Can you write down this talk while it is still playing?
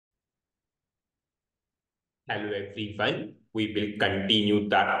Hello everyone. We will continue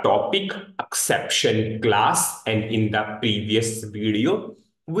the topic exception class, and in the previous video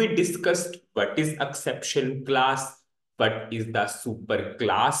we discussed what is exception class, what is the super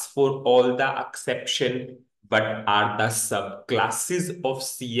class for all the exception, what are the subclasses of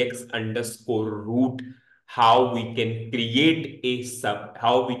CX underscore root, how we can create a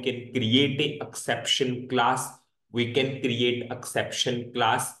exception class. We can create exception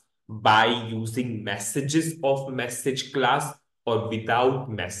class by using messages of message class or without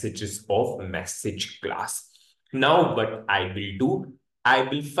messages of message class. Now what I will do, I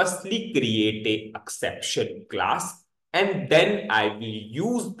will firstly create a exception class, and then I will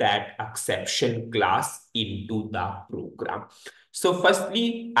use that exception class into the program. So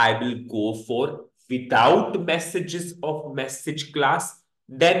firstly, I will go for without messages of message class,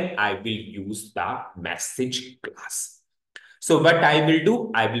 then I will use the message class. So what I will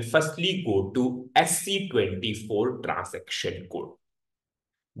do, I will firstly go to SC24 transaction code.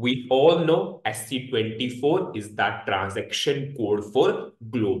 We all know SC24 is the transaction code for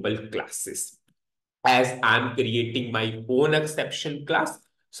global classes. As I'm creating my own exception class,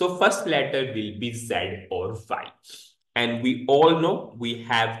 so first letter will be Z or Y. And we all know we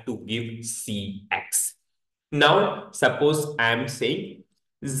have to give CX. Now, suppose I'm saying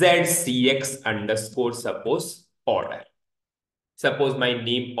ZCX underscore suppose order. Suppose my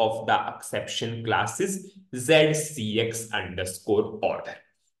name of the exception class is ZCX underscore order.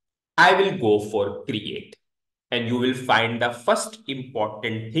 I will go for create, and you will find the first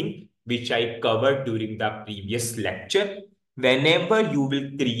important thing which I covered during the previous lecture. Whenever you will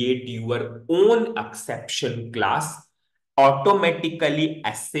create your own exception class, automatically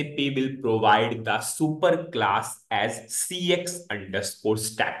SAP will provide the super class as CX underscore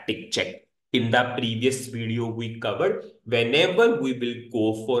static check. In the previous video, we covered whenever we will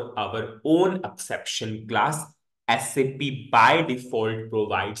go for our own exception class, SAP by default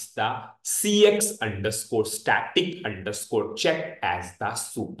provides the CX underscore static underscore check as the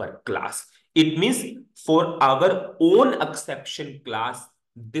super class. It means for our own exception class,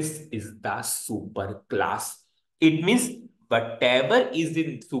 this is the super class. It means whatever is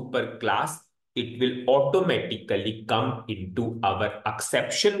in super class, it will automatically come into our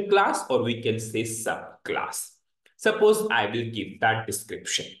exception class, or we can say subclass. Suppose I will give that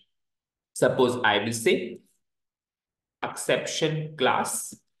description. Suppose I will say exception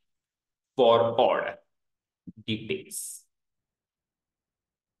class for order details.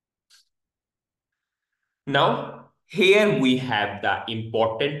 Now, here we have the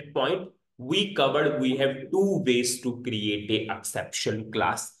important point. We covered we have two ways to create a exception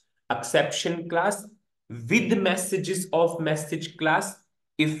class. Exception class with messages of message class.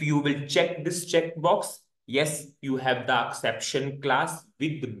 If you will check this checkbox, yes, you have the exception class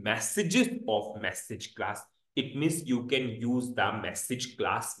with messages of message class. It means you can use the message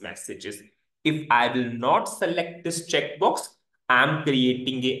class messages. If I will not select this checkbox, I'm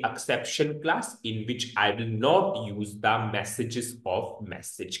creating a exception class in which I will not use the messages of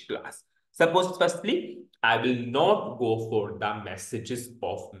message class. Suppose firstly, I will not go for the messages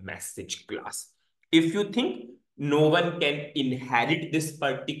of message class. If you think no one can inherit this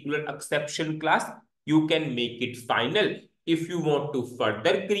particular exception class, you can make it final. If you want to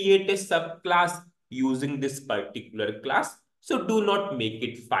further create a subclass using this particular class, so do not make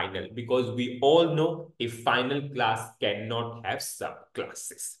it final, because we all know a final class cannot have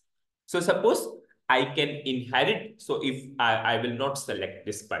subclasses. So suppose I can inherit. So if I will not select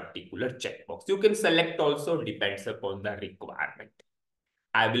this particular checkbox, you can select also, depends upon the requirement.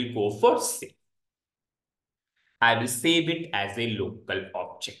 I will go for save. I will save it as a local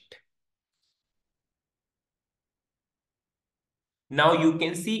object. Now you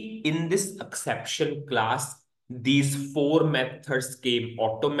can see in this exception class, these four methods came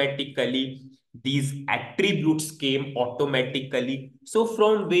automatically. These attributes came automatically. So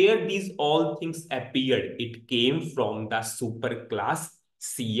from where these all things appeared, it came from the super class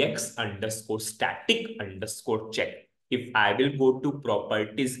CX underscore static underscore check. If I will go to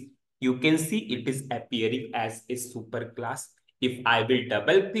properties, you can see it is appearing as a super class. If I will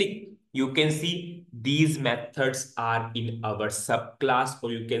double click, you can see these methods are in our subclass,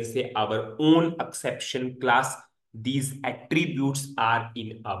 or you can say our own exception class. These attributes are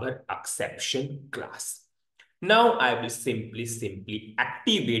in our exception class. Now I will simply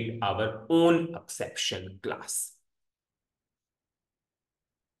activate our own exception class.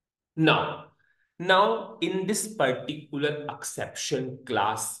 Now in this particular exception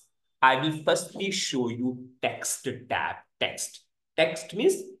class, I will firstly show you text tab. Text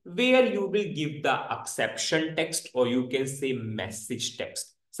means where you will give the exception text, or you can say message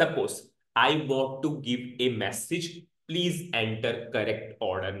text. Suppose I want to give a message. Please enter correct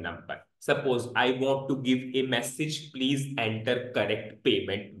order number. Suppose I want to give a message. Please enter correct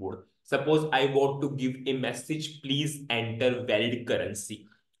payment mode. Suppose I want to give a message. Please enter valid currency.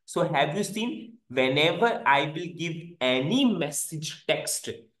 So have you seen, whenever I will give any message text,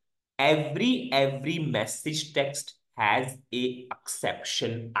 every message text has a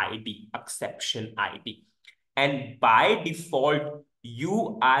exception ID, and by default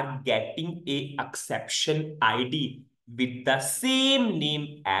you are getting a exception ID with the same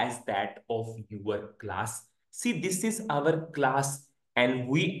name as that of your class. See, this is our class and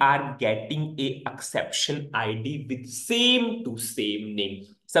we are getting a exception ID with same to same name.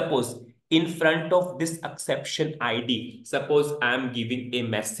 Suppose in front of this exception ID, suppose I am giving a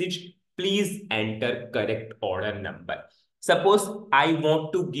message, please enter correct order number. Suppose I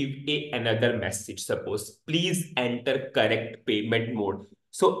want to give another message. Suppose please enter correct payment mode.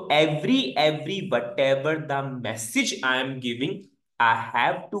 So every whatever the message I am giving, I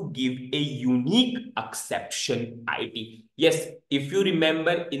have to give a unique exception ID. Yes, if you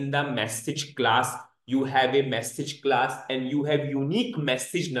remember in the message class, you have a message class and you have unique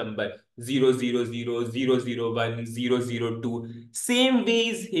message number 000, 001, 002. Same way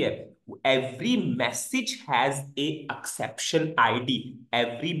is here. Every message has a exception ID.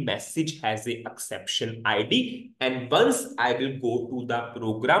 Every message has a exception ID. And once I will go to the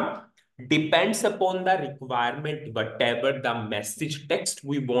program, depends upon the requirement, whatever the message text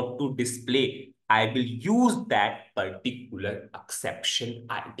we want to display, I will use that particular exception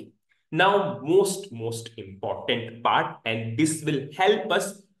ID. Now, most important part, and this will help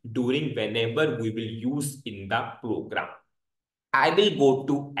us during whenever we will use in the program. I will go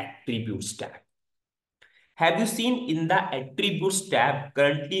to attributes tab. Have you seen in the attributes tab,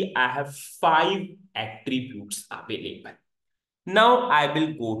 currently I have 5 attributes available. Now I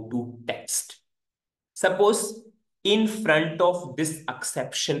will go to text. Suppose in front of this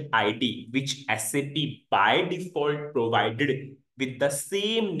exception ID, which SAP by default provided with the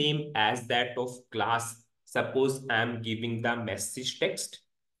same name as that of class, suppose I am giving the message text.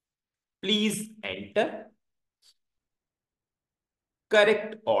 Please enter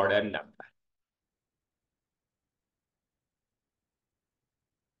correct order number.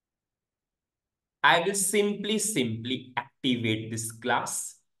 I will simply activate this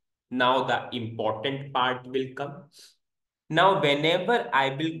class. Now the important part will come. Now, whenever I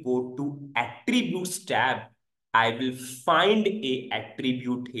will go to attributes tab, I will find a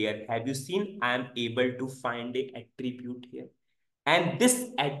attribute here. Have you seen? I am able to find a attribute here. And this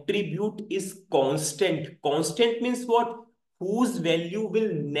attribute is constant. Constant means what? Whose value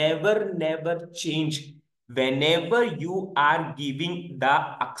will never change. Whenever you are giving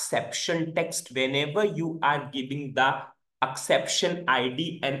the exception text, whenever you are giving the exception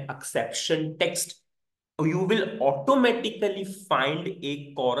ID and exception text, you will automatically find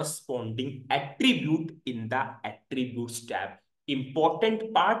a corresponding attribute in the attributes tab.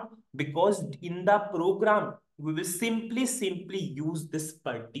 Important part, because in the program, we will simply use this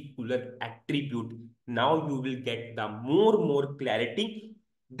particular attribute. Now you will get the more clarity.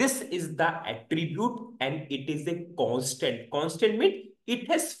 This is the attribute and it is a constant. Constant means it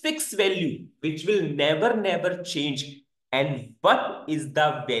has fixed value, which will never change. And what is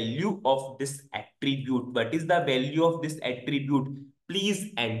the value of this attribute? What is the value of this attribute?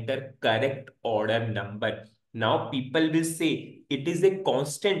 Please enter correct order number. Now people will say it is a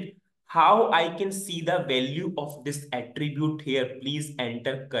constant. How I can see the value of this attribute here? Please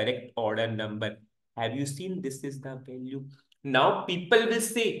enter correct order number. Have you seen this is the value? Now people will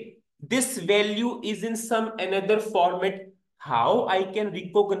say this value is in some another format. How I can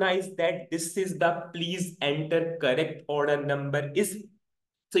recognize that this is the please enter correct order number is,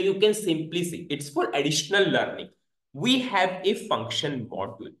 so you can simply see it's for additional learning. We have a function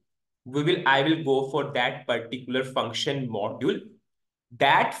module. I will go for that particular function module.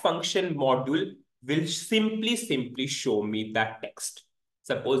 That function module will simply show me the text.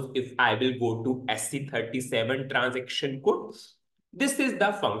 Suppose if I will go to SC37 transaction code, this is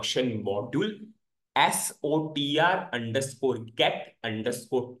the function module SOTR underscore get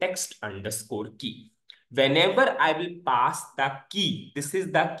underscore text underscore key. Whenever I will pass the key, this is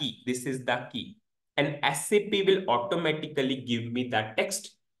the key, this is the key, and SAP will automatically give me the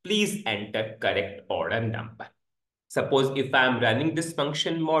text. Please enter correct order number. Suppose if I am running this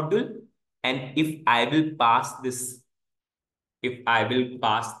function module and if I will pass this, if I will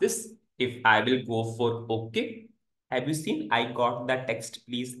go for OK, have you seen? I got the text.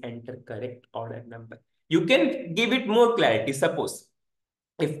 Please enter correct order number. You can give it more clarity. Suppose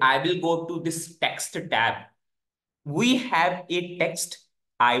if I will go to this text tab, we have a text.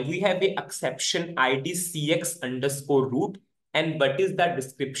 we have a exception ID CX underscore root. And what is the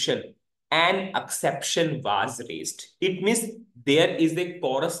description? An exception was raised. It means there is a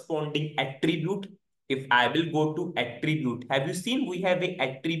corresponding attribute. If I will go to attribute, have you seen we have a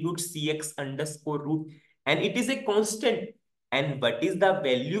attribute CX underscore root, and it is a constant. And what is the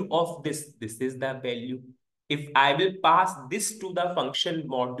value of this? This is the value. If I will pass this to the function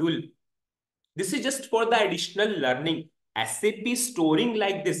module, this is just for the additional learning. SAP is storing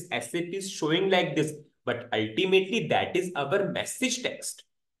like this, SAP is showing like this, but ultimately that is our message text.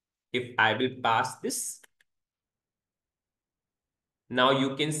 If I will pass this, now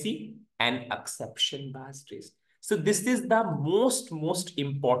you can see an exception was raised. So this is the most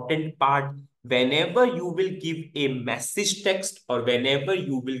important part. Whenever you will give a message text or whenever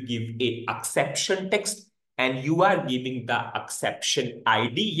you will give a exception text and you are giving the exception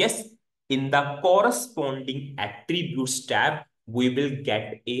ID, yes, in the corresponding attributes tab, we will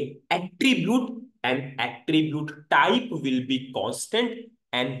get a attribute, and attribute type will be constant,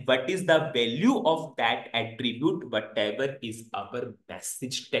 and what is the value of that attribute? Whatever is our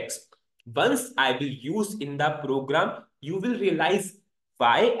message text. Once I will use in the program, you will realize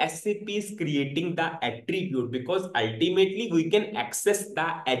why SAP is creating the attribute, because ultimately we can access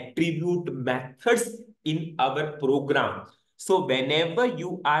the attribute methods in our program. So whenever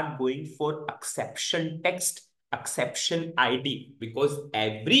you are going for exception text, exception ID, because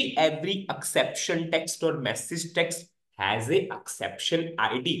every exception text or message text has a exception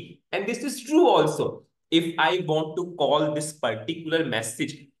ID. And this is true also. If I want to call this particular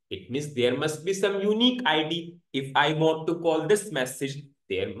message, it means there must be some unique ID. If I want to call this message,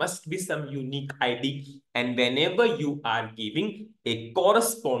 there must be some unique ID. And whenever you are giving, a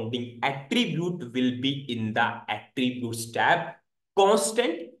corresponding attribute will be in the attributes tab,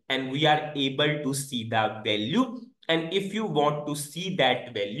 constant, and we are able to see the value. And if you want to see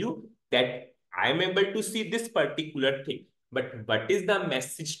that value, that I am able to see this particular thing, but what is the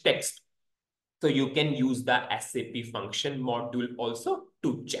message text? So you can use the SAP function module also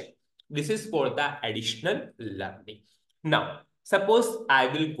to check. This is for the additional learning. Now, suppose I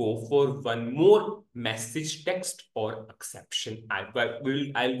will go for one more message text or exception. I'll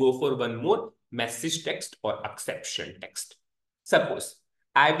go for one more message text or exception text. Suppose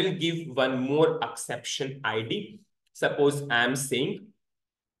I will give one more exception ID. Suppose I am saying,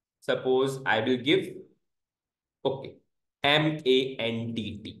 suppose I will give, okay,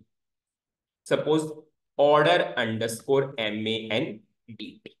 MANDT. Suppose order underscore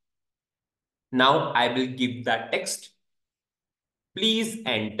MANDT. Now I will give the text. Please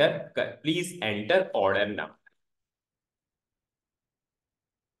enter order number.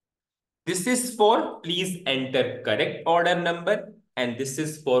 This is for please enter correct order number, and this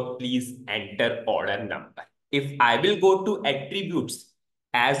is for please enter order number. If I will go to attributes,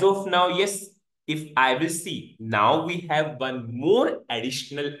 as of now, yes, if I will see, now we have one more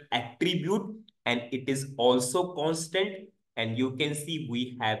additional attribute and it is also constant, and you can see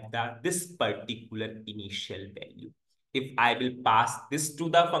we have this particular initial value. If I will pass this to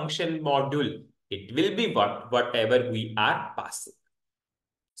the function module, it will be whatever we are passing.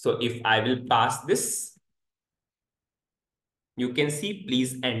 So if I will pass this, you can see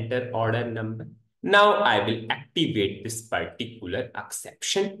please enter order number. Now I will activate this particular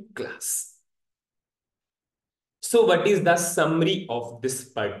exception class. So what is the summary of this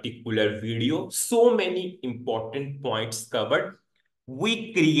particular video? So many important points covered.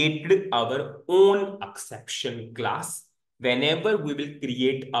 We created our own exception class. Whenever we will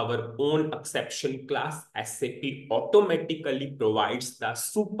create our own exception class, SAP automatically provides the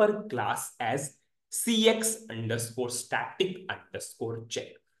super class as CX underscore static underscore check.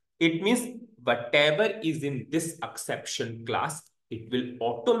 It means whatever is in this exception class, it will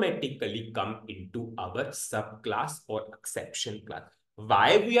automatically come into our subclass or exception class.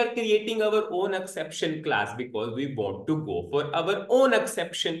 Why we are creating our own exception class? Because we want to go for our own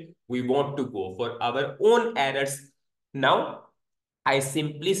exception. We want to go for our own errors. Now, I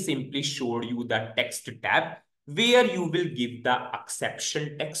simply showed you the text tab where you will give the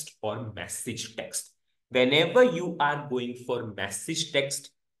exception text or message text. Whenever you are going for message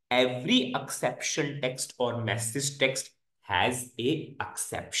text, every exception text or message text has a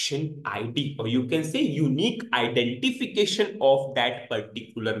exception ID, or you can say unique identification of that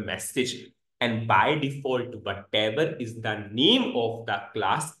particular message. And by default, whatever is the name of the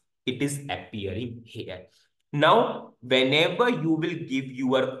class, it is appearing here. Now, whenever you will give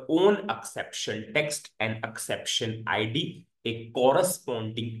your own exception text and exception ID, a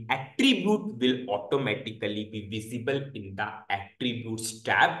corresponding attribute will automatically be visible in the attributes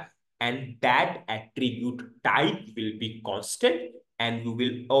tab, and that attribute type will be constant, and we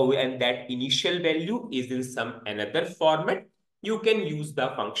will, oh, and that initial value is in some another format, you can use the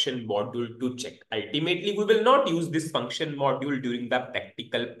function module to check. Ultimately, we will not use this function module during the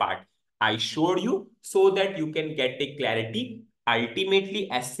practical part. I showed you so that you can get a clarity. Ultimately,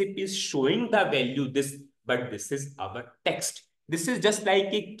 ASIP is showing the value this, but this is our text. This is just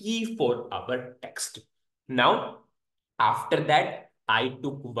like a key for our text. Now, after that, I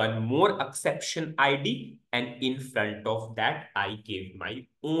took one more exception ID, and in front of that, I gave my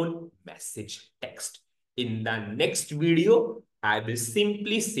own message text. In the next video, I will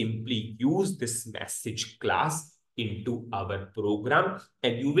simply use this message class into our program,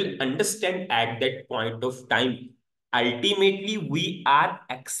 and you will understand at that point of time. Ultimately, we are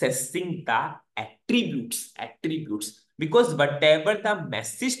accessing the attributes, because whatever the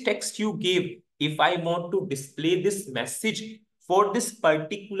message text you gave, if I want to display this message for this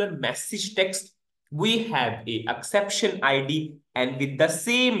particular message text, we have a exception ID, and with the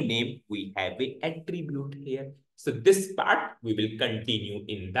same name, we have a attribute here. So this part we will continue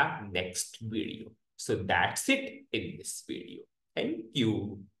in the next video. So that's it in this video. Thank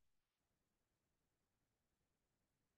you.